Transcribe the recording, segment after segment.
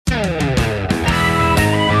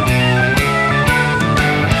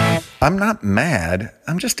I'm not mad.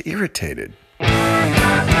 I'm just irritated.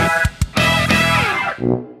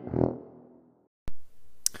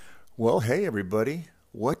 Well, hey, everybody.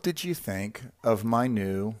 What did you think of my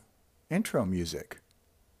new intro music?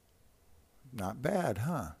 Not bad,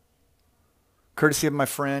 huh? Courtesy of my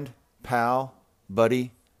friend, pal,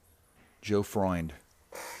 buddy, Joe Freund.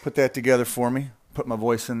 Put that together for me. Put my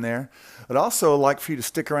voice in there. I'd also like for you to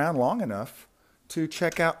stick around long enough to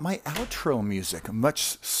check out my outro music.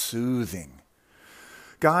 Much soothing.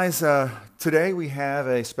 Guys, today we have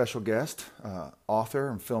a special guest, author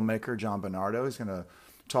and filmmaker John Bernardo. He's going to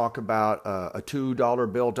talk about a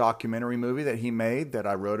 $2 bill documentary movie that he made that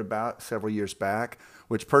I wrote about several years back,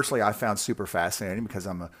 which personally I found super fascinating because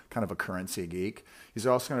I'm a kind of a currency geek. He's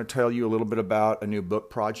also going to tell you a little bit about a new book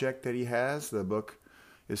project that he has. The book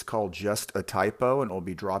is called Just a Typo, and it will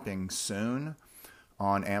be dropping soon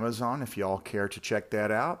on Amazon if y'all care to check that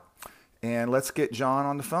out. And let's get John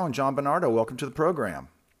on the phone. John Bernardo, welcome to the program.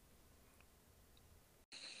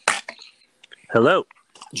 Hello.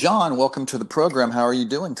 John, welcome to the program. How are you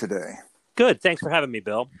doing today? Good. Thanks for having me,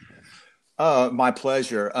 Bill. My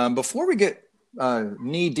pleasure. Before we get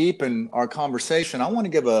knee deep in our conversation, I want to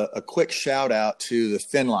give a quick shout out to the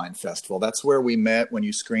Thin Line Festival. That's where we met when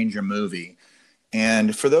you screened your movie.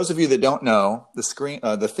 And for those of you that don't know,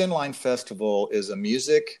 the Thin Line Festival is a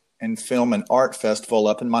music and film and art festival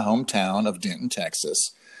up in my hometown of Denton,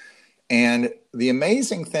 Texas. And the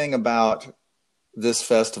amazing thing about this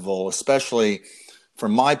festival, especially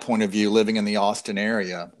from my point of view, living in the Austin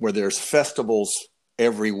area, where there's festivals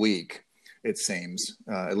every week, it seems,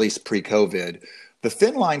 at least pre-COVID, the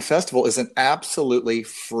Thin Line Festival is an absolutely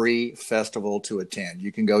free festival to attend.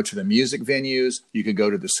 You can go to the music venues, you can go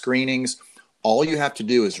to the screenings. All you have to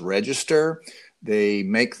do is register. They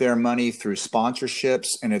make their money through sponsorships,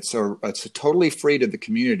 and it's totally free to the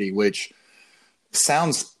community, which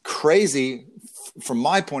sounds crazy from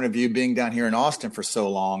my point of view, being down here in Austin for so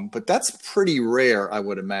long, but that's pretty rare, I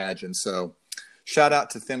would imagine. So shout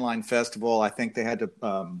out to Thin Line Festival. I think they had to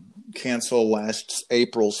cancel last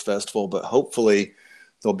April's festival, but hopefully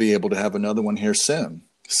they'll be able to have another one here soon.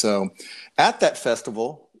 So at that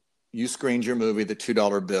festival, you screened your movie, The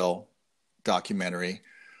 $2 Bill documentary,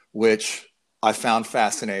 which I found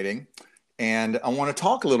fascinating. And I want to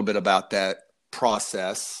talk a little bit about that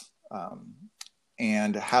process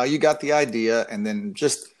and how you got the idea, and then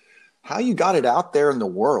just how you got it out there in the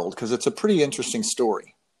world, because it's a pretty interesting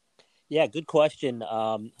story. Yeah, good question.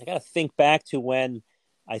 I got to think back to when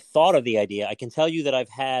I thought of the idea. I can tell you that I've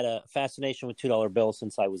had a fascination with $2 bills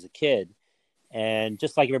since I was a kid. And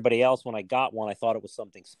just like everybody else, when I got one, I thought it was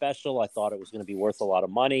something special. I thought it was going to be worth a lot of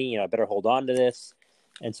money. I better hold on to this.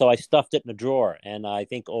 And so I stuffed it in a drawer. And I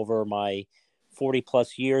think over my 40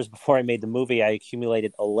 plus years before I made the movie, I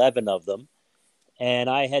accumulated 11 of them. And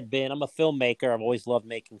I'm a filmmaker. I've always loved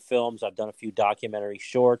making films. I've done a few documentary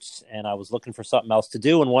shorts, and I was looking for something else to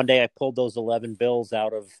do. And one day I pulled those 11 bills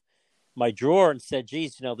out of my drawer and said,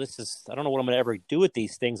 geez, I don't know what I'm going to ever do with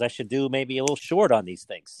these things. I should do maybe a little short on these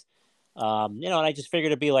things. And I just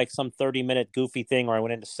figured it'd be like some 30-minute goofy thing where I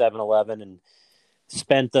went into 7-Eleven and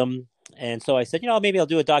spent them. And so I said, maybe I'll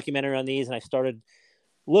do a documentary on these. And I started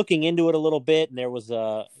looking into it a little bit. And there was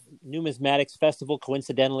a numismatics festival,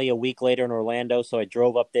 coincidentally, a week later in Orlando. So I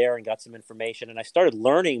drove up there and got some information. And I started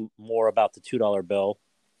learning more about the $2 bill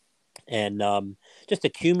and just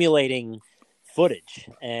accumulating footage.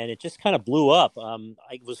 And it just kind of blew up.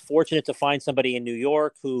 I was fortunate to find somebody in New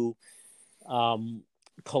York who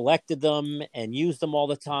collected them and used them all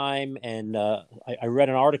the time. And I read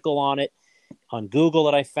an article on it on Google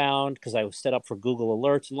that I found because I was set up for Google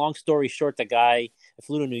Alerts. And long story short, I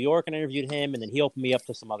flew to New York and interviewed him, and then he opened me up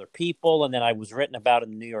to some other people. And then I was written about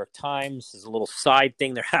in the New York Times as a little side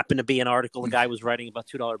thing. There happened to be an article the guy was writing about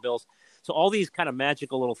 $2 bills. So all these kind of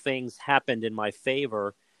magical little things happened in my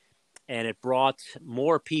favor. And it brought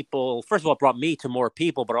more people. First of all, it brought me to more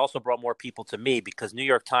people, but also brought more people to me because New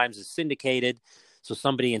York Times is syndicated. So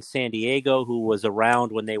somebody in San Diego who was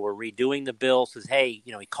around when they were redoing the bill says, hey,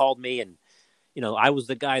 he called me and, I was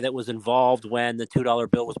the guy that was involved when the $2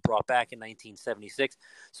 bill was brought back in 1976.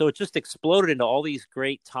 So it just exploded into all these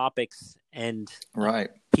great topics and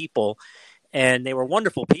people. And they were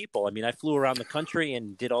wonderful people. I mean, I flew around the country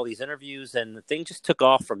and did all these interviews, and the thing just took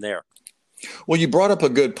off from there. Well, you brought up a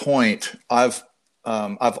good point. I've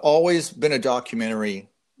always been a documentary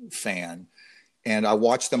fan, and I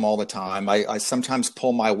watch them all the time. I sometimes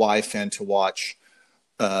pull my wife in to watch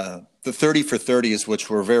the 30 for 30s, which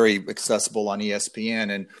were very accessible on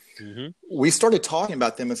ESPN. And we started talking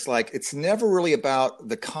about them. It's like, it's never really about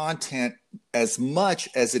the content as much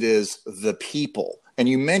as it is the people. And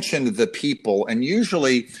you mentioned the people, and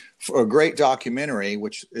usually for a great documentary,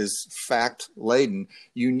 which is fact laden,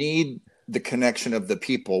 you need the connection of the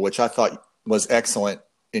people, which I thought was excellent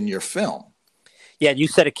in your film. Yeah, you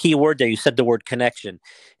said a key word there. You said the word connection.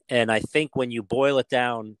 And I think when you boil it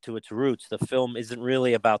down to its roots, the film isn't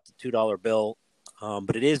really about the $2 bill,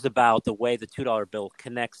 but it is about the way the $2 bill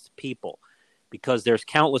connects people. Because there's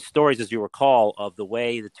countless stories, as you recall, of the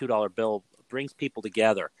way the $2 bill brings people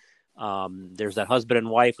together. There's that husband and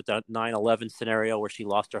wife with the 9/11 scenario where she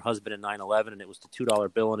lost her husband in 9/11, and it was the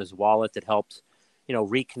 $2 bill in his wallet that helped,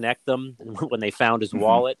 reconnect them when they found his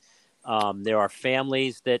wallet. There are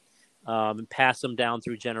families that pass them down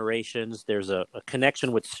through generations. There's a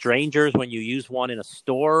connection with strangers when you use one in a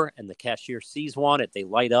store and the cashier sees one, they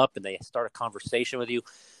light up and they start a conversation with you.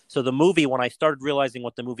 So the movie, when I started realizing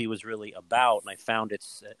what the movie was really about, and I found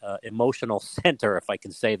its emotional center, if I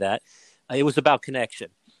can say that, it was about connection.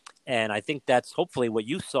 And I think that's hopefully what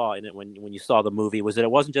you saw in it when you saw the movie, was that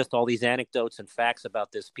it wasn't just all these anecdotes and facts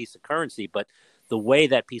about this piece of currency, but the way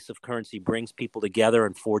that piece of currency brings people together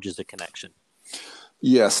and forges a connection.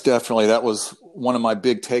 Yes, definitely. That was one of my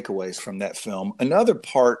big takeaways from that film. Another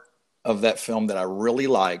part of that film that I really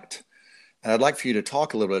liked, and I'd like for you to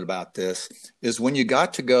talk a little bit about this, is when you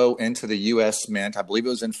got to go into the U.S. Mint. I believe it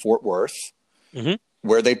was in Fort Worth,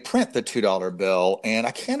 where they print the $2 bill. And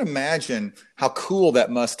I can't imagine how cool that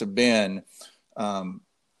must have been,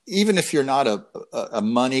 even if you're not a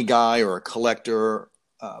money guy or a collector,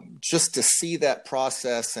 just to see that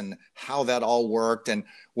process and how that all worked. And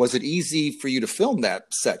was it easy for you to film that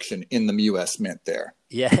section in the U.S. Mint there?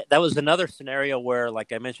 Yeah, that was another scenario where,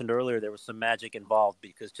 like I mentioned earlier, there was some magic involved,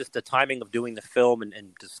 because just the timing of doing the film and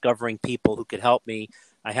discovering people who could help me.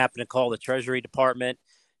 I happened to call the Treasury Department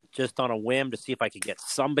just on a whim to see if I could get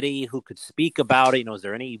somebody who could speak about it. Is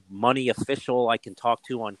there any money official I can talk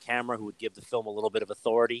to on camera who would give the film a little bit of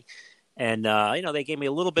authority? And, they gave me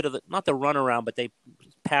a little bit of not the runaround, but they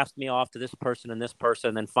passed me off to this person and this person.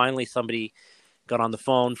 And then finally somebody got on the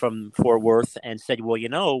phone from Fort Worth and said,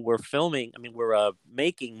 well, we're filming. We're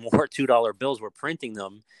making more $2 bills. We're printing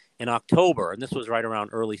them in October. And this was right around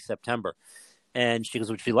early September. And she goes,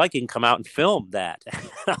 would you like, you can come out and film that.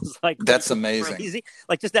 I was like, that's amazing. Crazy.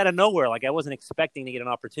 Like, just out of nowhere. Like, I wasn't expecting to get an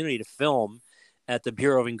opportunity to film at the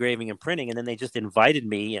Bureau of Engraving and Printing. And then they just invited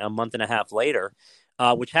me a month and a half later,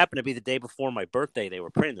 which happened to be the day before my birthday. They were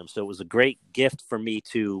printing them. So it was a great gift for me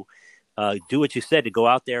to do what you said, to go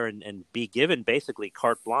out there and be given basically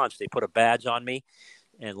carte blanche. They put a badge on me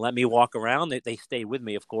and let me walk around. They stayed with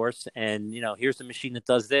me, of course. And, here's the machine that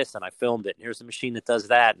does this, and I filmed it. And here's the machine that does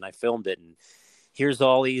that, and I filmed it. And here's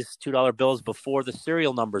all these $2 bills before the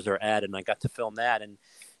serial numbers are added, and I got to film that. And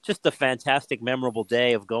just a fantastic, memorable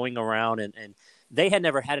day of going around. And they had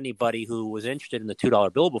never had anybody who was interested in the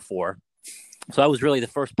 $2 bill before. So I was really the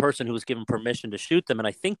first person who was given permission to shoot them. And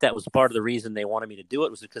I think that was part of the reason they wanted me to do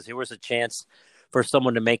it, was because there was a chance for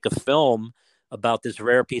someone to make a film about this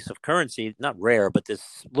rare piece of currency. Not rare, but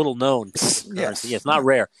this little known piece of currency. Yes. It's not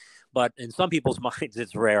rare, but in some people's minds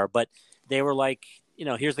it's rare. But they were like,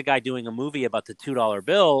 here's the guy doing a movie about the $2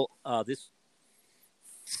 bill. This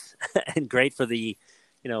and great for the,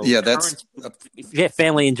 that's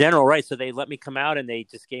family in general. Right. So they let me come out and they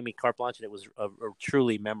just gave me carte blanche, and it was a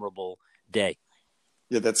truly memorable day.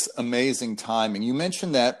 Yeah, that's amazing timing. You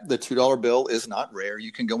mentioned that the $2 bill is not rare.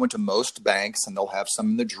 You can go into most banks and they'll have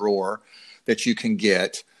some in the drawer that you can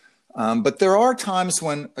get. But there are times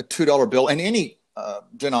when a $2 bill and any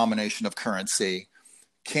denomination of currency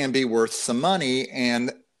can be worth some money.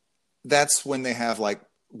 And that's when they have like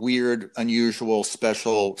weird, unusual,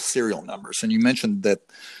 special serial numbers. And you mentioned that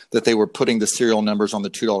they were putting the serial numbers on the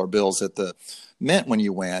 $2 bills at the Mint when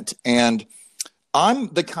you went. And I'm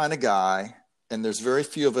the kind of guy, and there's very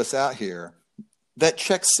few of us out here, that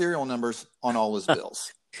checks serial numbers on all his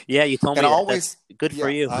bills. Yeah, you told me that. That's good for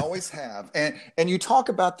you. I always have. And you talk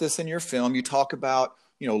about this in your film. You talk about,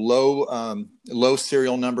 low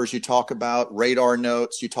serial numbers. You talk about radar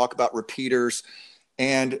notes. You talk about repeaters.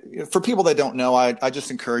 And for people that don't know, I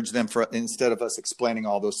just encourage them, instead of us explaining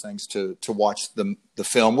all those things, to watch the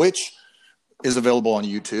film, which is available on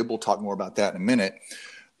YouTube. We'll talk more about that in a minute.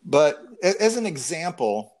 But as an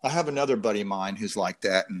example, I have another buddy of mine who's like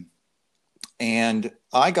that. And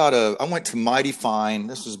I went to Mighty Fine.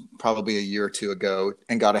 This was probably a year or two ago,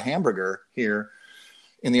 and got a hamburger here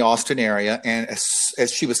in the Austin area. And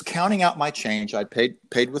as she was counting out my change, I'd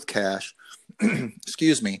paid with cash.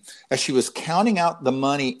 Excuse me. As she was counting out the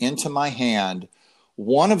money into my hand,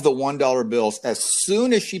 one of the $1 bills, as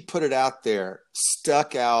soon as she put it out there,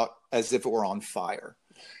 stuck out as if it were on fire.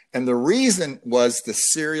 And the reason was the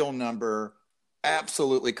serial number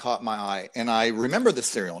absolutely caught my eye. And I remember the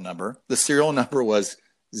serial number. The serial number was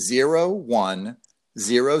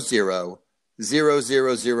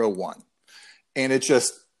 01000001. And it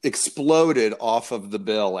just exploded off of the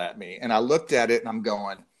bill at me. And I looked at it and I'm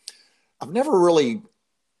going, I've never really,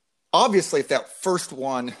 obviously, if that first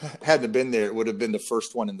one hadn't been there, it would have been the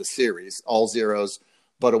first one in the series, all zeros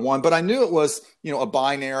but a one. But I knew it was, a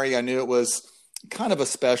binary. I knew it was kind of a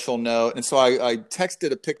special note. And so I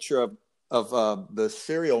texted a picture of the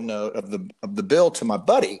serial note of the bill to my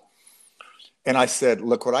buddy. And I said,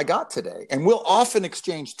 look what I got today. And we'll often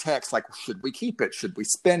exchange texts like, should we keep it? Should we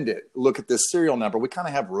spend it? Look at this serial number. We kind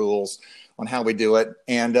of have rules on how we do it.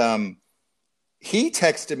 And he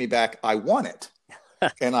texted me back, I want it.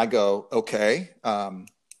 And I go, okay.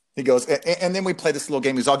 He goes, and then we play this little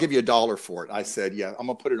game. He goes, I'll give you $1 for it. I said, yeah, I'm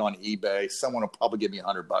going to put it on eBay. Someone will probably give me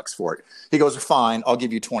 $100 for it. He goes, fine, I'll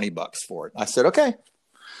give you $20 for it. I said, okay.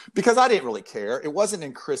 Because I didn't really care. It wasn't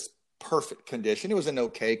in crisp, perfect condition. It was in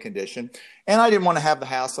okay condition. And I didn't want to have the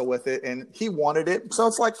hassle with it. And he wanted it. So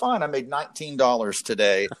it's like, fine, I made $19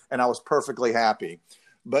 today and I was perfectly happy.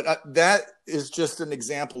 But that is just an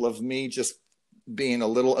example of me just being a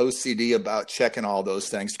little OCD about checking all those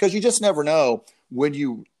things, because you just never know when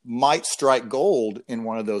you might strike gold in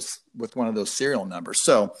one of those serial numbers.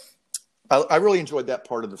 So I really enjoyed that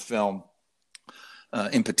part of the film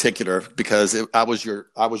in particular, because I was your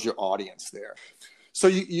audience there. So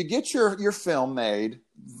you get your film made,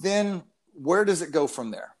 then where does it go from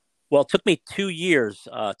there? Well, it took me 2 years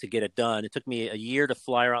to get it done. It took me a year to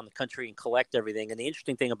fly around the country and collect everything. And the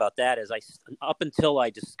interesting thing about that is up until I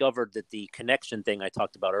discovered that the connection thing I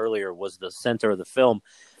talked about earlier was the center of the film,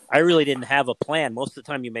 I really didn't have a plan. Most of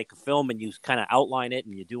the time you make a film and you kind of outline it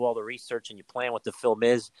and you do all the research and you plan what the film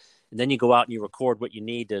is. And then you go out and you record what you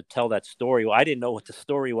need to tell that story. Well, I didn't know what the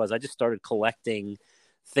story was. I just started collecting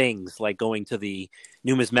things, like going to the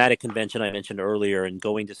numismatic convention I mentioned earlier and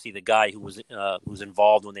going to see the guy who was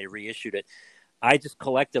involved when they reissued it. I just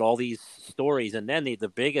collected all these stories. And then the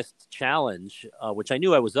biggest challenge, which I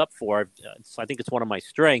knew I was up for, I think it's one of my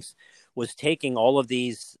strengths, was taking all of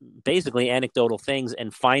these basically anecdotal things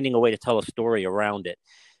and finding a way to tell a story around it.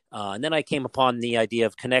 And then I came upon the idea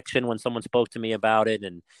of connection when someone spoke to me about it.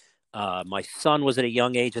 And my son was at a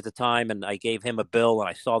young age at the time, and I gave him a bill, and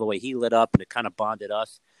I saw the way he lit up, and it kind of bonded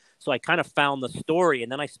us. So I kind of found the story,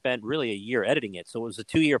 and then I spent really a year editing it. So it was a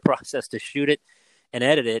 2-year process to shoot it and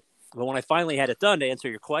edit it. But when I finally had it done, to answer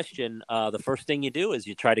your question, the first thing you do is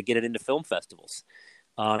you try to get it into film festivals.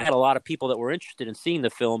 I had a lot of people that were interested in seeing the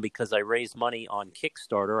film because I raised money on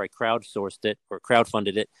Kickstarter. I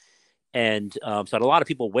crowdfunded it. And so I had a lot of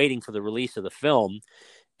people waiting for the release of the film.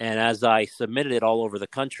 And as I submitted it all over the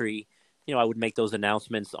country, I would make those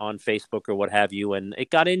announcements on Facebook or what have you. And it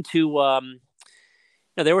got into,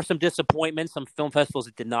 there were some disappointments, some film festivals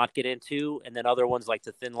it did not get into. And then other ones like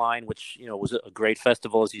the Thin Line, which, was a great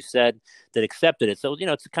festival, as you said, that accepted it. So,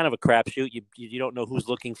 it's kind of a crapshoot. You don't know who's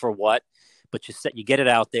looking for what, but you get it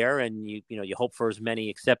out there and you hope for as many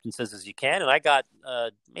acceptances as you can. And I got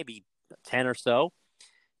maybe 10 or so.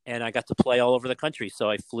 And I got to play all over the country. So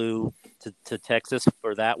I flew to Texas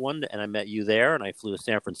for that one, and I met you there. And I flew to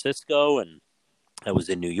San Francisco, and I was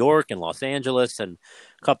in New York and Los Angeles, and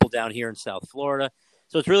a couple down here in South Florida.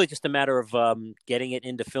 So it's really just a matter of getting it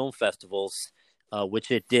into film festivals, which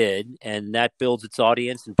it did. And that builds its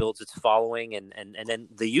audience and builds its following. And then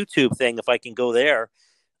the YouTube thing, if I can go there,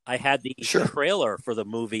 I had the trailer for the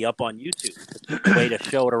movie up on YouTube. It's a way to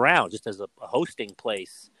show it around, just as a hosting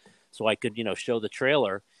place. So I could, show the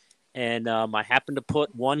trailer. And I happened to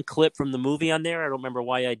put one clip from the movie on there. I don't remember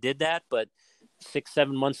why I did that, but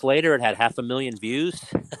 6-7 months later, it had 500,000 views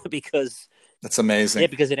because that's amazing. Yeah,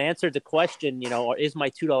 because it answered the question, is my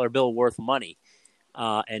 $2 bill worth money?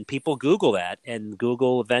 And people Google that, and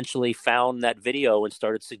Google eventually found that video and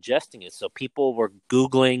started suggesting it. So people were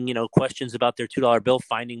Googling, questions about their $2 bill,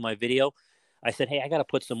 finding my video. I said, hey, I got to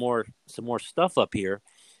put some more stuff up here.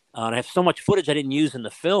 And I have so much footage I didn't use in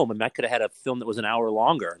the film. I could have had a film that was an hour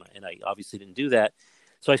longer, and I obviously didn't do that.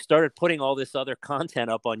 So I started putting all this other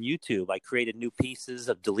content up on YouTube. I created new pieces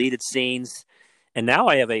of deleted scenes. And now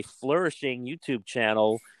I have a flourishing YouTube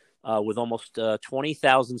channel with almost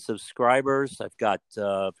 20,000 subscribers. I've got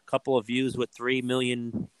a couple of videos with 3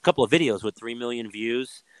 million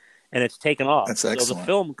views, and it's taken off. That's excellent. So the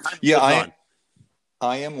film kind of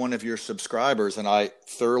I am one of your subscribers, and I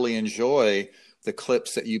thoroughly enjoy the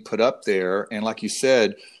clips that you put up there. And like you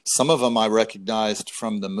said, some of them I recognized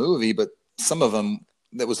from the movie, but some of them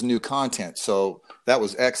that was new content. So that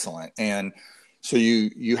was excellent. And so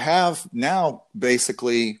you have now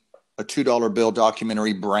basically a $2 bill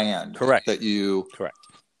documentary brand. Correct. That you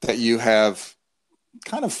have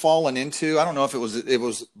kind of fallen into. I don't know if it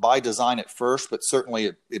was by design at first, but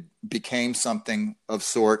certainly it became something of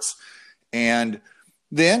sorts. And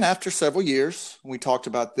then after several years, we talked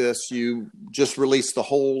about this, you just released the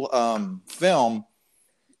whole film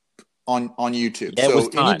on YouTube. Yeah, it was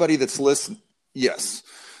So time. anybody that's listening, yes.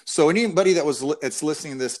 So anybody that's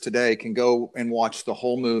listening to this today can go and watch the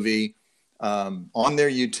whole movie on their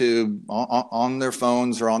YouTube, on their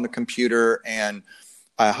phones, or on the computer, and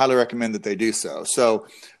I highly recommend that they do so. So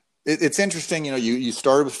it's interesting. You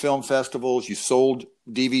started with film festivals, you sold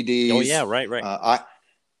DVDs. Oh yeah, right.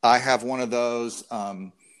 I have one of those.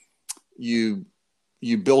 You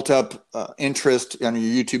built up interest on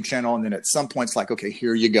your YouTube channel, and then at some point it's like, okay,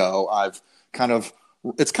 here you go.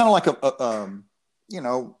 It's kind of like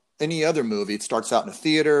any other movie. It starts out in a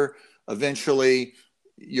theater. Eventually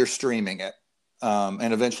you're streaming it.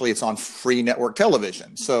 And eventually it's on free network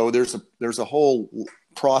television. So there's a whole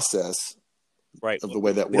process Right. of the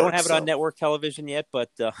way that works. We don't have it on network television yet, but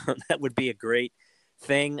that would be a great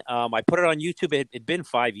thing. I put it on YouTube. It'd been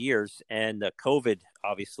 5 years, and COVID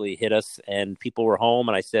obviously hit us, and people were home.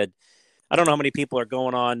 And I said, I don't know how many people are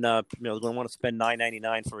going on, going to want to spend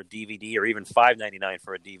 $9.99 for a DVD or even $5.99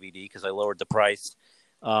 for a DVD because I lowered the price.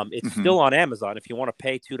 It's still on Amazon. If you want to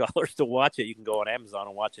pay $2 to watch it, you can go on Amazon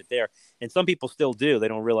and watch it there. And some people still do. They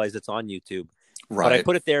don't realize it's on YouTube. Right. But I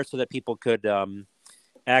put it there so that people could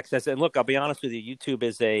access it. And look, I'll be honest with you. YouTube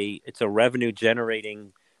it's a revenue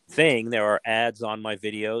generating thing. There are ads on my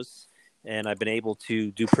videos, and I've been able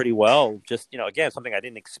to do pretty well. Just, again, something I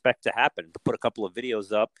didn't expect to happen. To put a couple of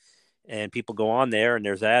videos up, and people go on there, and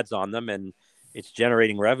there's ads on them, and it's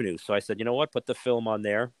generating revenue. So I said, you know what? Put the film on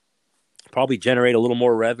there. Probably generate a little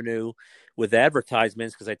more revenue with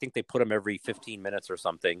advertisements because I think they put them every 15 minutes or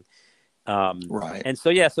something. Right. And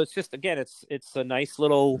so, so it's just, again, it's a nice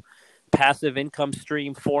little passive income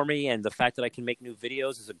stream for me. And the fact that I can make new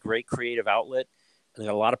videos is a great creative outlet. And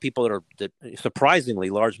there are a lot of people that surprisingly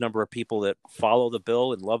large number of people that follow the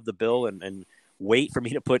bill and love the bill and wait for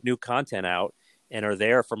me to put new content out and are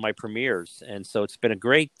there for my premieres. And so it's been a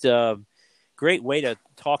great way to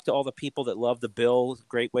talk to all the people that love the bill.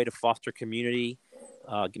 Great way to foster community,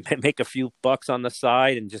 make a few bucks on the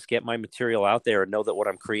side, and just get my material out there and know that what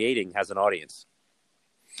I'm creating has an audience.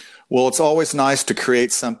 Well, it's always nice to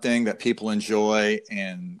create something that people enjoy,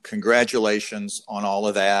 and congratulations on all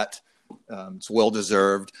of that. It's well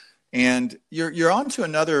deserved. And you're on to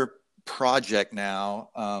another project now.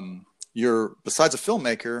 You're, besides a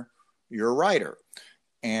filmmaker, you're a writer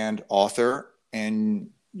and author, and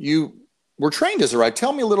you were trained as a writer.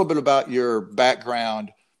 Tell me a little bit about your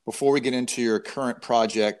background before we get into your current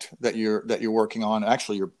project that you're working on.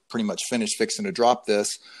 Actually, you're pretty much finished fixing to drop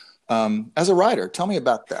this. As a writer, tell me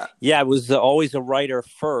about that. Yeah, I was always a writer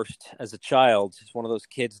first as a child. Just one of those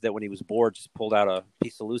kids that when he was bored, just pulled out a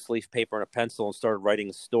piece of loose leaf paper and a pencil and started writing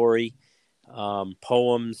a story,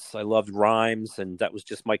 poems. I loved rhymes, and that was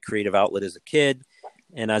just my creative outlet as a kid.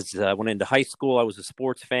 And as I went into high school, I was a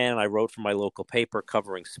sports fan. I wrote for my local paper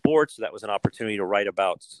covering sports. So that was an opportunity to write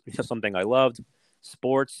about something I loved,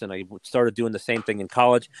 sports. And I started doing the same thing in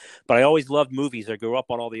college. But I always loved movies. I grew up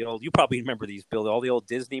on all the old, you probably remember these, Bill, all the old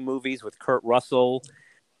Disney movies with Kurt Russell.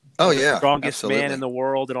 Oh, yeah. Strongest Man in the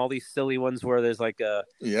World, and all these silly ones where there's like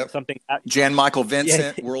something. Jan Michael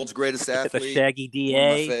Vincent, World's Greatest Athlete. The Shaggy DA. One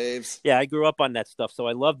of my faves. Yeah, I grew up on that stuff. So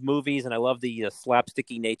I loved movies, and I love the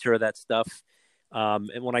slapsticky nature of that stuff.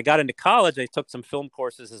 And when I got into college, I took some film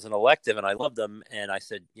courses as an elective, and I loved them. And I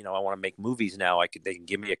said, I want to make movies now. They can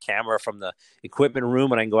give me a camera from the equipment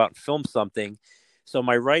room, and I can go out and film something. So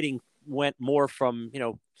my writing went more from,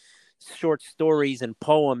 short stories and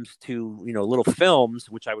poems to, little films,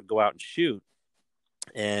 which I would go out and shoot.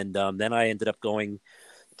 And then I ended up going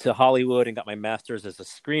to Hollywood and got my master's as a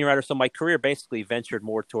screenwriter. So my career basically ventured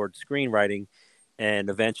more toward screenwriting. And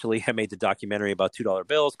eventually I made the documentary about $2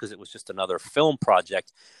 bills because it was just another film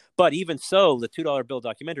project. But even so, the $2 bill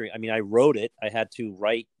documentary, I wrote it. I had to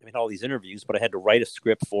write, all these interviews, but I had to write a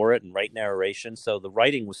script for it and write narration. So the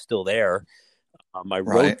writing was still there. I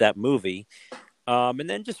wrote that movie. And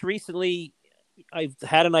then just recently, I've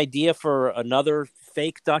had an idea for another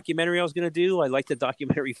fake documentary I was going to do. I like the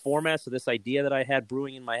documentary format. So this idea that I had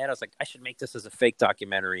brewing in my head, I was like, I should make this as a fake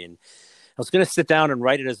documentary. And I was going to sit down and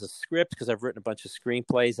write it as a script because I've written a bunch of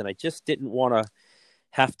screenplays, and I just didn't want to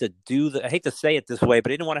have to I hate to say it this way,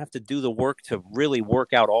 but I didn't want to have to do the work to really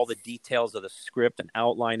work out all the details of the script and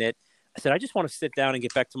outline it. I said, I just want to sit down and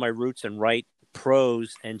get back to my roots and write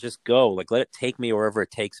prose and just go, like, let it take me wherever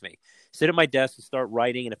it takes me. Sit at my desk and start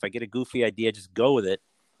writing. And if I get a goofy idea, just go with it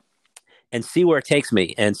and see where it takes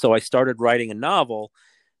me. And so I started writing a novel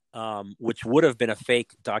which would have been a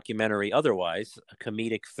fake documentary otherwise, a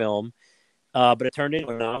comedic film. But it turned into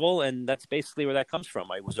a novel, and that's basically where that comes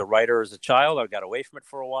from. I was a writer as a child. I got away from it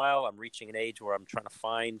for a while. I'm reaching an age where I'm trying to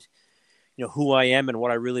find, who I am and what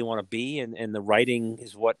I really want to be, and the writing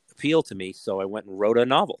is what appealed to me. So I went and wrote a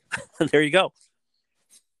novel. There you go.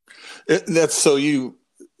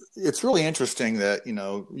 It's really interesting that,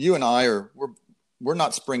 you and I we're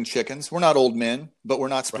not spring chickens. We're not old men, but we're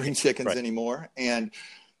not spring chickens anymore. And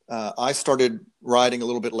I started writing a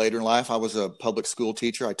little bit later in life. I was a public school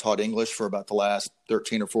teacher. I taught English for about the last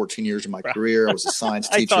 13 or 14 years of my career. I was a science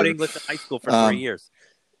teacher. I taught English in high school for 3 years.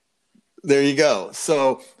 There you go.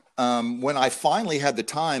 So when I finally had the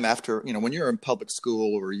time after, when you're in public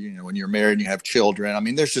school or, when you're married and you have children, I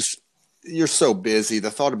mean, you're so busy.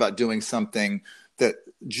 The thought about doing something that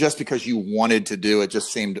just because you wanted to do it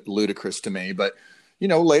just seemed ludicrous to me. But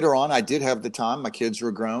later on, I did have the time. My kids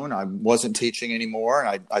were grown. I wasn't teaching anymore.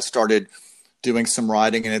 And I started doing some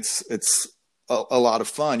writing, and it's a lot of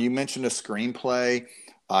fun. You mentioned a screenplay.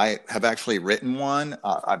 I have actually written one.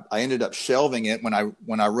 I ended up shelving it when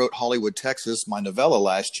I wrote Hollywood, Texas, my novella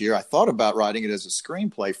last year. I thought about writing it as a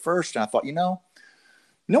screenplay first. And I thought, no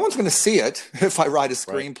one's going to see it if I write a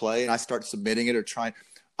screenplay and I start submitting it or trying.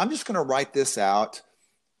 I'm just going to write this out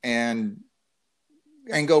and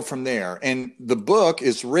go from there. And the book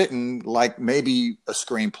is written like maybe a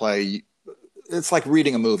screenplay. It's like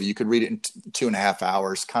reading a movie. You could read it in 2.5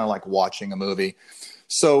 hours, kind of like watching a movie.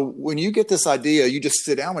 So when you get this idea, you just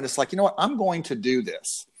sit down and it's like, I'm going to do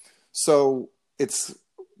this. So it's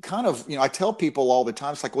kind of, I tell people all the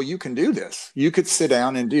time, it's like, well, you can do this. You could sit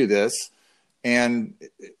down and do this. And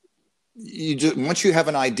once you have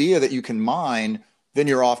an idea that you can mine, then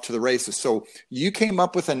you're off to the races. So you came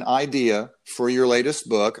up with an idea for your latest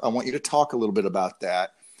book. I want you to talk a little bit about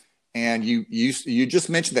that. And you just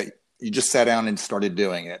mentioned that you just sat down and started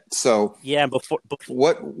doing it. So yeah, before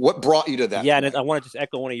what brought you to that? Yeah, point? And I want to just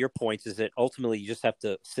echo one of your points is that ultimately you just have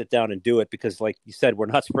to sit down and do it because, like you said, we're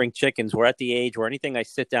not spring chickens. We're at the age where anything I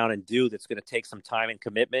sit down and do that's going to take some time and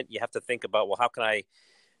commitment, you have to think about, well, how can I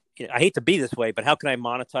hate to be this way, but how can I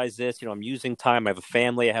monetize this? I'm using time. I have a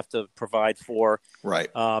family I have to provide for. Right.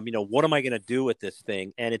 What am I going to do with this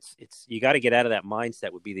thing? And it's you got to get out of that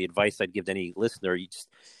mindset would be the advice I'd give to any listener.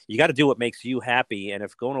 You got to do what makes you happy. And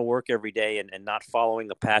if going to work every day and not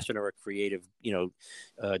following a passion or a creative,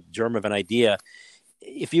 germ of an idea,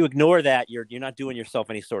 if you ignore that, you're not doing yourself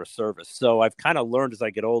any sort of service. So I've kind of learned as I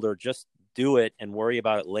get older, just do it and worry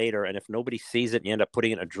about it later. And if nobody sees it and you end up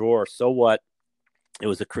putting it in a drawer, so what? It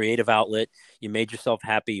was a creative outlet. You made yourself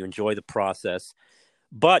happy. You enjoy the process.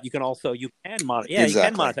 But you can monetize. Yeah, exactly. You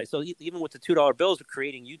can monetize. So even with the $2 bills of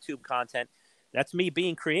creating YouTube content, that's me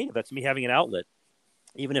being creative. That's me having an outlet.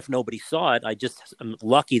 Even if nobody saw it, I'm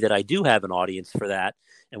lucky that I do have an audience for that.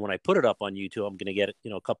 And when I put it up on YouTube, I'm going to get,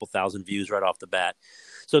 a couple thousand views right off the bat.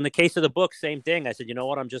 So in the case of the book, same thing. I said, you know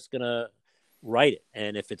what? I'm just going to write it.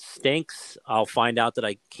 And if it stinks, I'll find out that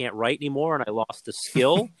I can't write anymore and I lost the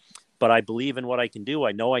skill. But I believe in what I can do.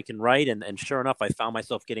 I know I can write. And sure enough, I found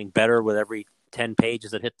myself getting better with every 10 pages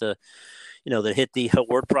that hit the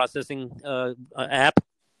word processing app.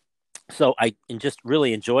 So I just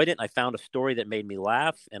really enjoyed it. I found a story that made me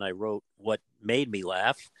laugh, and I wrote what made me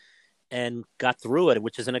laugh and got through it,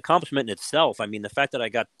 which is an accomplishment in itself. I mean, the fact that I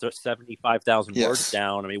got 75,000 words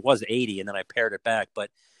down, it was 80, and then I pared it back. But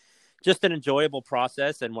just an enjoyable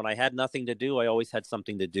process. And when I had nothing to do, I always had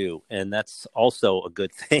something to do. And that's also a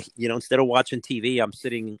good thing. Instead of watching TV, I'm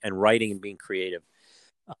sitting and writing and being creative.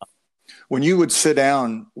 When you would sit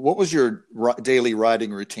down, what was your daily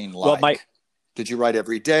writing routine like? Well, did you write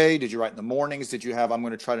every day? Did you write in the mornings? Did you have, I'm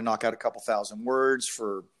going to try to knock out a couple thousand words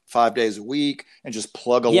for 5 days a week and just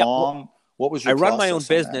plug along? Well, what was your I run my own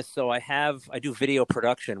business, so I do video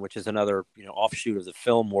production, which is another offshoot of the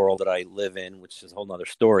film world that I live in, which is a whole nother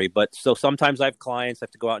story. But so sometimes I have clients, I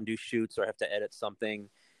have to go out and do shoots, or I have to edit something.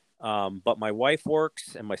 But my wife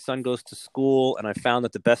works, and my son goes to school, and I found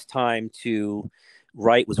that the best time to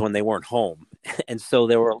write was when they weren't home, and so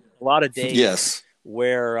there were a lot of days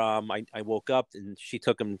where I woke up and she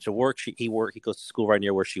took him to work. He goes to school right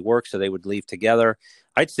near where she works, so they would leave together.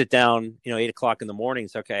 I'd sit down, 8:00 in the morning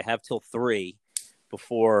and say, okay, I have till 3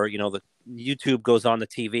 before, the YouTube goes on the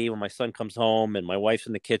TV when my son comes home and my wife's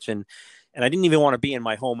in the kitchen. And I didn't even want to be in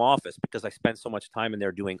my home office because I spent so much time in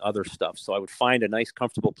there doing other stuff. So I would find a nice,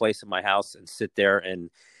 comfortable place in my house and sit there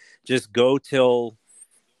and just go till,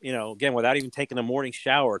 again, without even taking a morning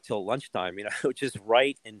shower till lunchtime, I would just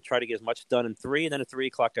write and try to get as much done in 3. And then at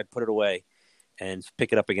 3:00, I'd put it away and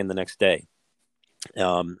pick it up again the next day.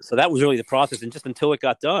 So that was really the process. And just until it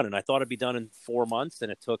got done, and I thought it'd be done in 4 months,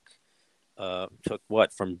 and it took took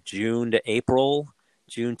what, from June to April,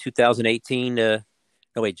 June 2018 to,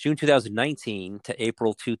 no wait, June 2019 to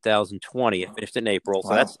April 2020. I finished in April, so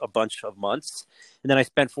Wow. that's a bunch of months. And then I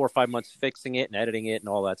spent 4 or 5 months fixing it and editing it and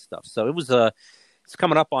all that stuff. So it was it's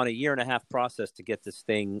coming up on a 1.5 year process to get this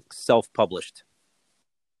thing self-published.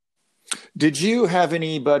 Did you have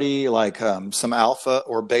anybody like some alpha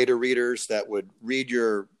or beta readers that would read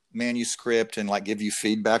your manuscript and like give you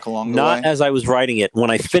feedback along the way? Not as I was writing it.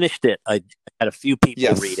 When I finished it, I had a few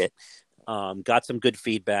people read it. Got some good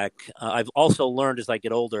feedback. I've also learned as I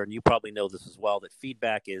get older, and you probably know this as well, that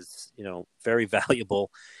feedback is, very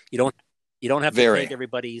valuable. You don't have to take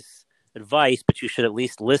everybody's advice, but you should at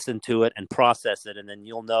least listen to it and process it, and then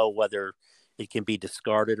you'll know whether it can be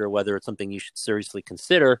discarded or whether it's something you should seriously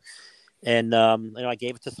consider. And I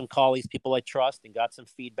gave it to some colleagues, people I trust, and got some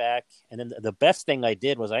feedback. And then the best thing I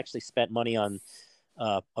did was I actually spent money on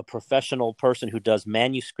a professional person who does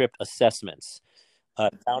manuscript assessments.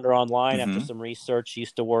 Found her online after some research. She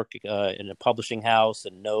used to work in a publishing house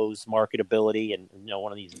and knows marketability and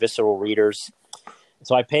one of these visceral readers.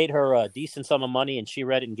 So I paid her a decent sum of money, and she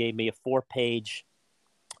read it and gave me a 4-page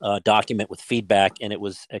document with feedback, and it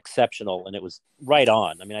was exceptional, and it was right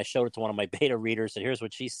on. I mean, I showed it to one of my beta readers, and here's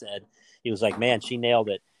what she said. He was like, man, she nailed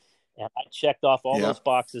it. And I checked off all those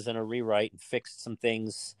boxes in a rewrite and fixed some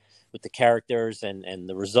things with the characters, and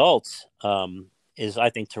the results is, I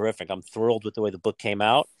think, terrific. I'm thrilled with the way the book came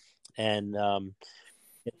out. And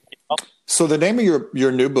so the name of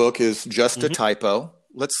your new book is Just a Typo.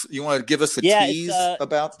 You want to give us a tease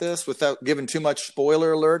about this without giving too much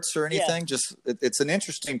spoiler alerts or anything? Just it's an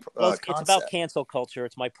interesting concept. It's about cancel culture.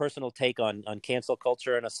 It's my personal take on cancel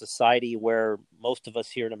culture in a society where most of us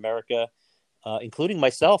here in America, including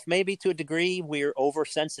myself, maybe to a degree, we're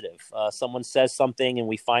oversensitive. Someone says something and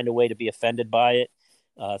we find a way to be offended by it.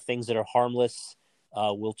 Things that are harmless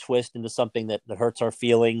will twist into something that hurts our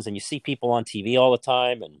feelings. And you see people on TV all the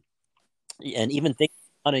time, and even things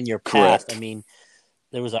done in your past. Correct. I mean,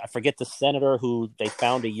 there was I forget the senator who they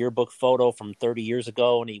found a yearbook photo from 30 years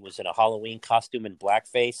ago, and he was in a Halloween costume in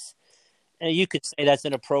blackface. And you could say that's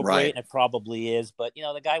inappropriate, and it probably is. But,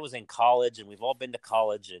 the guy was in college, and we've all been to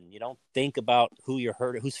college, and you don't think about who you're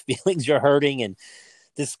hurting, whose feelings you're hurting. And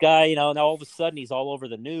this guy, now all of a sudden he's all over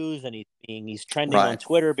the news, and he's trending on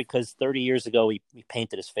Twitter because 30 years ago he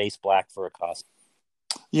painted his face black for a costume.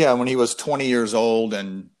 Yeah, when he was 20 years old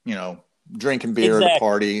and, drinking beer at a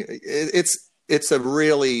party. It's a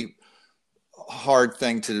really hard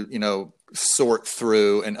thing to, sort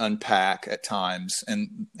through and unpack at times.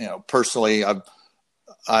 And, personally,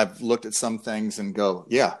 I've looked at some things and go,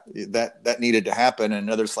 yeah, that needed to happen. And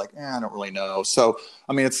others like, I don't really know. So,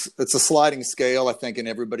 I mean, it's a sliding scale, I think, and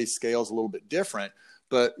everybody's scale is a little bit different.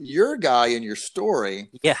 But your guy in your story,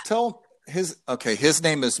 tell his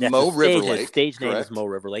name is Mo Riverlake. His stage name is Mo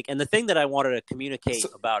Riverlake. And the thing that I wanted to communicate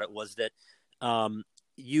about it was that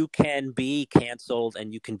you can be canceled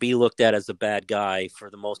and you can be looked at as a bad guy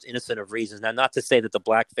for the most innocent of reasons. Now, not to say that the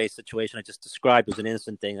blackface situation I just described was an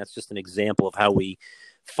innocent thing. That's just an example of how we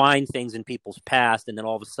find things in people's past, and then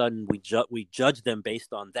all of a sudden we judge them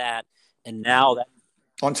based on that. And now that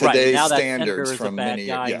on today's standards is from a bad many,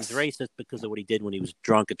 guy. He's racist because of what he did when he was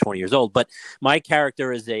drunk at 20 years old. But my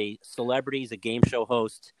character is a celebrity, he's a game show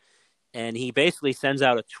host, and he basically sends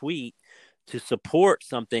out a tweet to support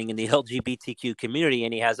something in the LGBTQ community,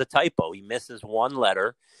 and he has a typo. He misses one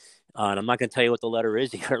letter, and I'm not going to tell you what the letter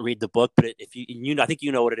is. You got to read the book, but if I think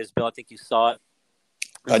you know what it is, Bill. I think you saw it.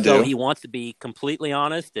 I do. So he wants to be completely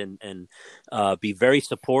honest and be very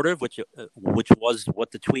supportive, which was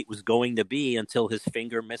what the tweet was going to be until his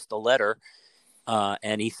finger missed a letter,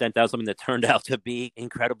 and he sent out something that turned out to be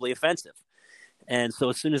incredibly offensive. And so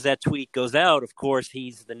as soon as that tweet goes out, of course,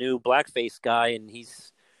 he's the new blackface guy, and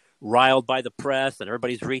he's riled by the press, and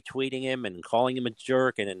everybody's retweeting him and calling him a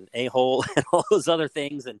jerk and an a-hole and all those other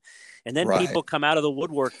things. And then people come out of the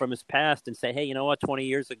woodwork from his past and say, hey, you know what? 20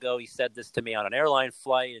 years ago, he said this to me on an airline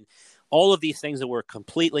flight, and all of these things that were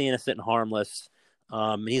completely innocent and harmless.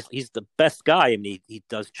 He's the best guy. I mean, he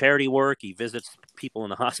does charity work. He visits people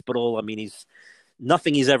in the hospital. I mean,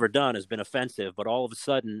 nothing he's ever done has been offensive, but all of a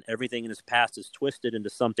sudden, everything in his past is twisted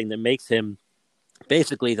into something that makes him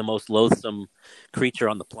basically the most loathsome creature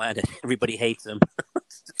on the planet. Everybody hates him.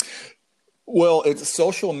 Well,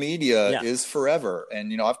 social media is forever.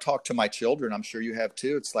 And, I've talked to my children, I'm sure you have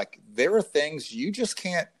too. It's like, there are things you just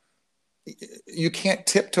can't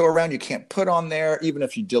tiptoe around. You can't put on there. Even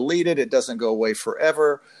if you delete it, it doesn't go away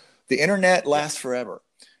forever. The internet lasts forever.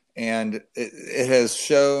 And it has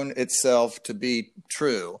shown itself to be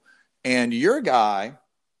true. And your guy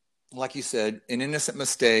like you said, an innocent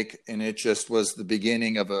mistake, and it just was the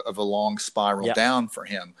beginning of a long spiral Yeah. down for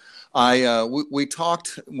him. We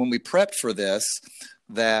talked when we prepped for this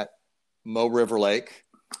that Mo Riverlake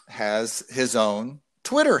has his own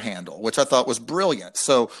Twitter handle, which I thought was brilliant.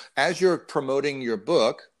 So as you're promoting your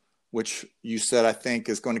book, which you said I think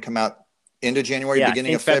is going to come out end of January,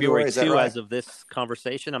 beginning of February, is that right? As of this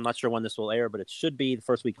conversation. I'm not sure when this will air, but it should be the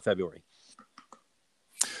first week of February.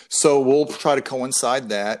 So we'll try to coincide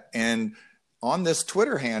that. And on this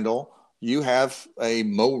Twitter handle, you have a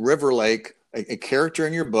Mo Riverlake, a character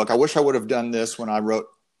in your book. I wish I would have done this when I wrote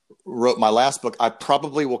my last book. I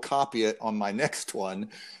probably will copy it on my next one.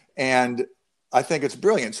 And I think it's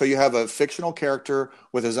brilliant. So you have a fictional character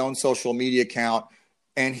with his own social media account,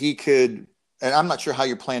 and he could, and I'm not sure how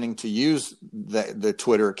you're planning to use the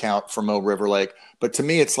Twitter account for Mo Riverlake, but to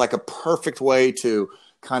me, it's like a perfect way to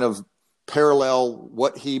kind of parallel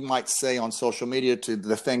what he might say on social media to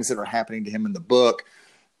the things that are happening to him in the book,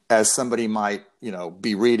 as somebody might,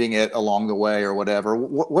 be reading it along the way or whatever.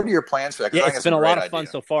 What are your plans for that? Yeah, it's been a lot of fun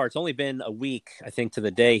so far. It's only been a week, I think, to the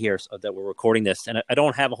day here that we're recording this. And I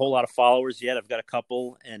don't have a whole lot of followers yet. I've got a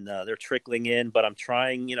couple, and they're trickling in. But I'm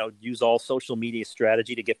trying, use all social media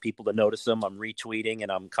strategy to get people to notice them. I'm retweeting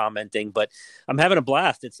and I'm commenting. But I'm having a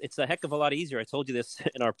blast. It's a heck of a lot easier. I told you this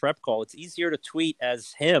in our prep call. It's easier to tweet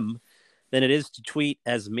as him than it is to tweet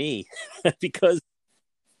as me because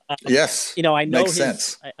yes, I know makes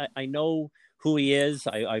sense. I know who he is.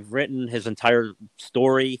 I've written his entire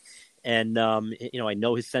story, and I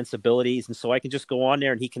know his sensibilities, and so I can just go on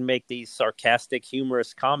there and he can make these sarcastic,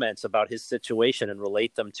 humorous comments about his situation and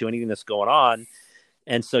relate them to anything that's going on.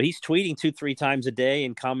 And so he's tweeting 2-3 times a day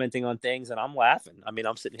and commenting on things, and I'm laughing. I mean,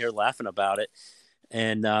 I'm sitting here laughing about it.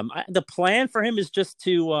 And the plan for him is just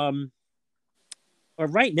to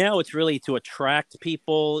right now it's really to attract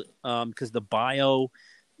people because the bio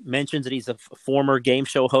mentions that he's a former game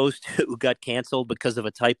show host who got canceled because of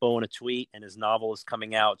a typo in a tweet, and his novel is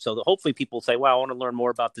coming out. So hopefully people say, wow, I want to learn more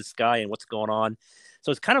about this guy and what's going on. So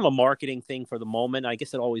it's kind of a marketing thing for the moment. I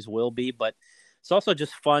guess it always will be, but it's also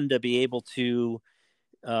just fun to be able to,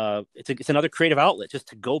 it's another creative outlet just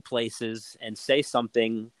to go places and say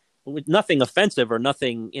something with nothing offensive or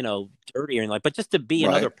nothing, dirty or anything but just to be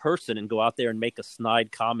another person and go out there and make a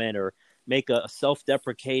snide comment or make a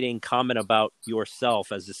self-deprecating comment about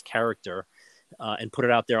yourself as this character and put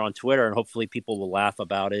it out there on Twitter, and hopefully people will laugh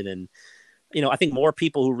about it. And, I think more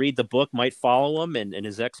people who read the book might follow him and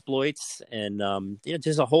his exploits, and,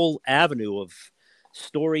 just a whole avenue of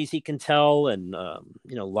stories he can tell, and,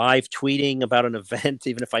 live tweeting about an event,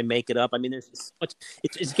 even if I make it up. I mean, there's so much,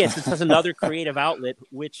 it's just another creative outlet,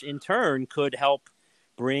 which in turn could help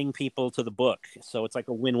bring people to the book. So it's like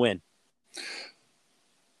a win-win.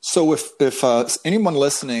 So if anyone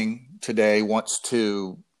listening today wants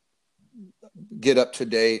to get up to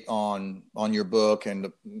date on your book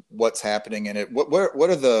and what's happening in it, what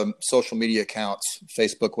are the social media accounts,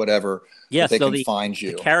 Facebook, whatever, that they can find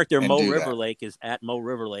you? The character Mo Riverlake is at Mo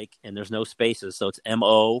Riverlake, and there's no spaces, so it's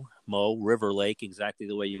Mo Riverlake, exactly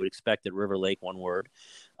the way you would expect it. Riverlake, one word.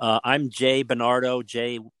 I'm Jay Bernardo,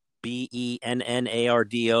 JBENNARDO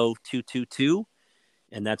 222,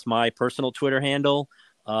 and that's my personal Twitter handle.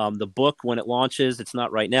 The book, when it launches, it's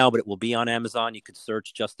not right now, but it will be on Amazon. You could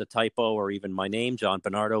search just a typo or even my name, John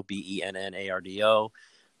Bernardo, BENNARDO.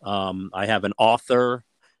 I have an author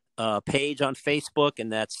page on Facebook,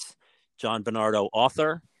 and that's John Bernardo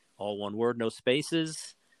Author, all one word, no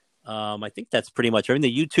spaces. I think that's pretty much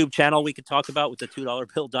everything. The YouTube channel we could talk about with the $2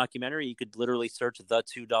 bill documentary. You could literally search the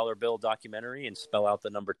 $2 bill documentary and spell out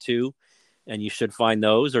the number 2. And you should find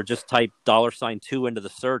those, or just type $2 into the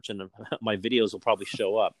search, and my videos will probably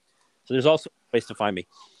show up. So there's also ways to find me.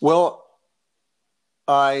 Well,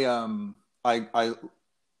 I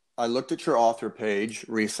looked at your author page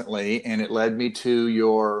recently, and it led me to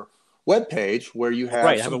your webpage where you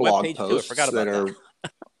have some blog posts that are.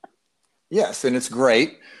 Yes, and it's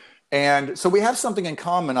great. And so we have something in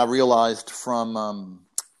common, I realized from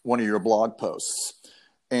one of your blog posts.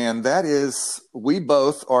 And that is, we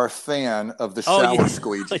both are a fan of the shower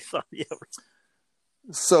squeegee.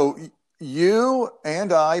 So you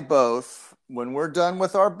and I both, when we're done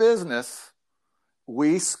with our business,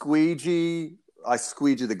 we squeegee. I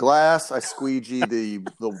squeegee the glass. I squeegee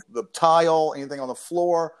the tile, anything on the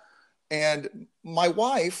floor. And my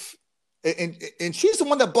wife, and she's the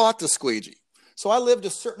one that bought the squeegee. So I lived a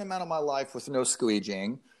certain amount of my life with no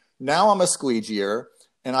squeegeeing. Now I'm a squeegeer.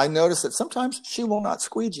 And I noticed that sometimes she will not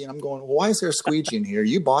squeegee. And I'm going, why is there a squeegee in here?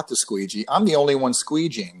 You bought the squeegee. I'm the only one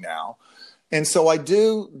squeegeeing now. And so I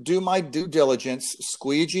do my due diligence,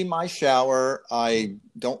 squeegee my shower. I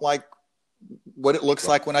don't like what it looks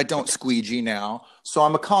like when I don't squeegee now. So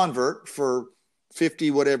I'm a convert for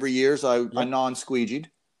 50 whatever years. I non-squeegeed.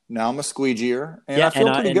 Now I'm a squeegeer, and I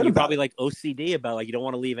feel pretty good you're about probably it. like OCD about like you don't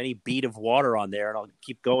want to leave any bead of water on there, and I'll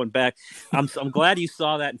keep going back. I'm glad you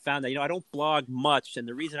saw that and found that. I don't blog much, and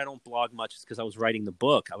the reason I don't blog much is because I was writing the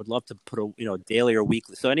book. I would love to put a daily or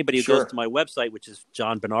weekly. So anybody who goes to my website, which is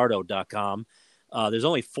johnbernardo.com, there's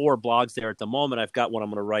only 4 blogs there at the moment. I've got one I'm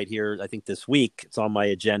going to write here, I think this week. It's on my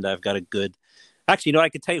agenda. I've got a good. Actually, I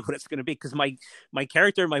can tell you what it's going to be because my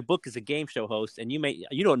character in my book is a game show host, and you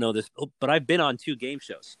don't know this, but I've been on 2 game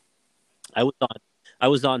shows. I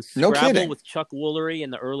was on Scrabble with Chuck Woolery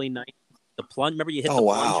in the early 90s. The plunge. Remember you hit the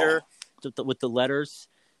plunger with the letters,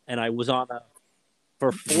 and I was on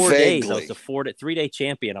for 4 days. I was a 3-day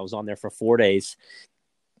champion. I was on there for 4 days.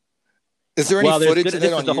 Is there any footage of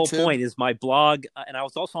it on YouTube? The whole point is my blog, and I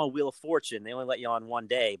was also on Wheel of Fortune. They only let you on 1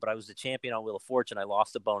 day, but I was the champion on Wheel of Fortune. I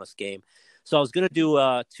lost a bonus game. So I was going to do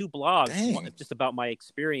 2 blogs just about my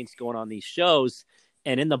experience going on these shows.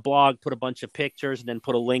 And in the blog, put a bunch of pictures and then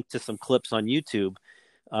put a link to some clips on YouTube,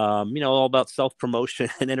 all about self-promotion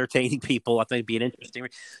and entertaining people. I think it'd be an interesting.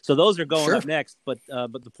 So those are going up next. But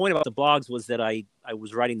the point about the blogs was that I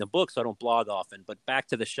was writing the book, so I don't blog often. But back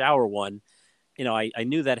to the shower one, I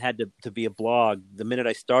knew that had to be a blog. The minute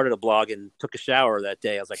I started a blog and took a shower that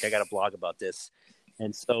day, I was like, I got to blog about this.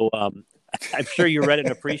 And so I'm sure you read it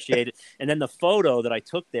and appreciate it. And then the photo that I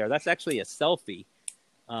took there, that's actually a selfie.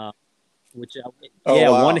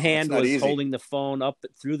 One hand was holding the phone up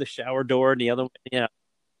through the shower door, and the other,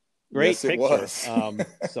 great picture. Was.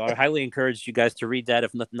 So I highly encourage you guys to read that,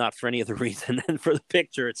 if not for any other reason than for the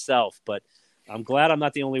picture itself. But I'm glad I'm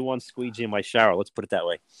not the only one squeegeeing my shower. Let's put it that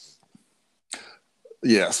way.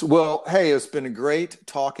 Yes. Well, hey, it's been great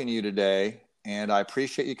talking to you today, and I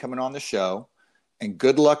appreciate you coming on the show. And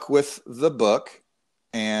good luck with the book.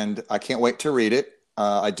 And I can't wait to read it.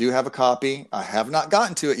 I do have a copy. I have not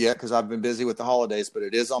gotten to it yet because I've been busy with the holidays, but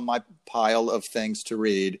it is on my pile of things to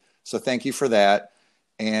read. So thank you for that.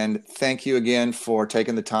 And thank you again for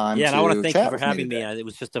taking the time to chat with me. Yeah, and I want to thank you for having me. It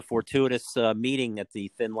was just a fortuitous meeting at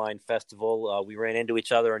the Thin Line Festival. We ran into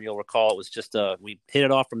each other, and you'll recall it was just we hit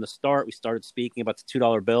it off from the start. We started speaking about the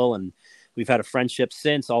 $2 bill, and we've had a friendship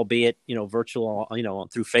since, albeit, virtual,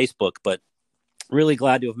 through Facebook. But really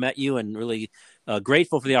glad to have met you, and really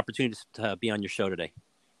grateful for the opportunity to be on your show today.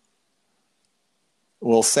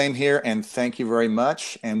 Well, same here, and thank you very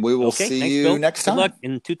much. And we will see you Bill. next time. Good luck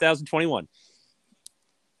in 2021.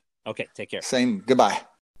 Okay, take care. Same. Goodbye.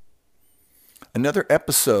 Another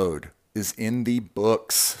episode is in the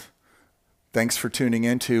books. Thanks for tuning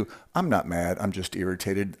in to I'm Not Mad, I'm Just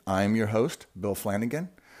Irritated. I'm your host, Bill Flanagan.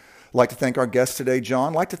 I'd like to thank our guest today,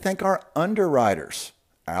 John. I'd like to thank our underwriters.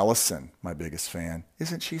 Allison, my biggest fan.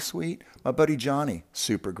 Isn't she sweet? My buddy Johnny,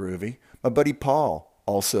 super groovy. My buddy Paul,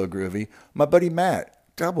 also groovy. My buddy Matt,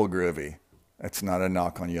 double groovy. That's not a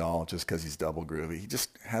knock on y'all just because he's double groovy. He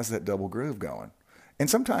just has that double groove going. And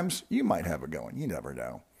sometimes you might have it going. You never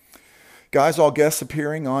know. Guys, all guests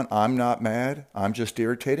appearing on I'm Not Mad, I'm Just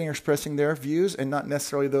Irritating, are expressing their views and not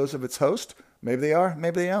necessarily those of its host. Maybe they are,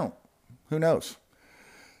 maybe they don't. Who knows?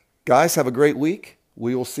 Guys, have a great week.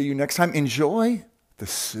 We will see you next time. Enjoy the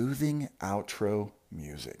soothing outro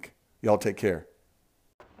music. Y'all take care.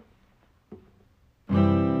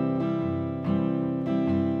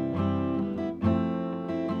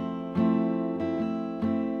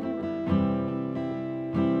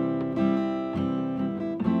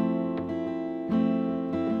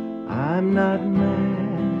 I'm not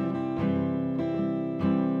mad,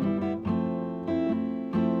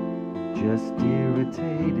 just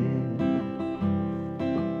irritated.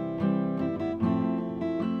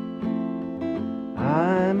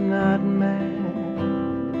 I'm not mad,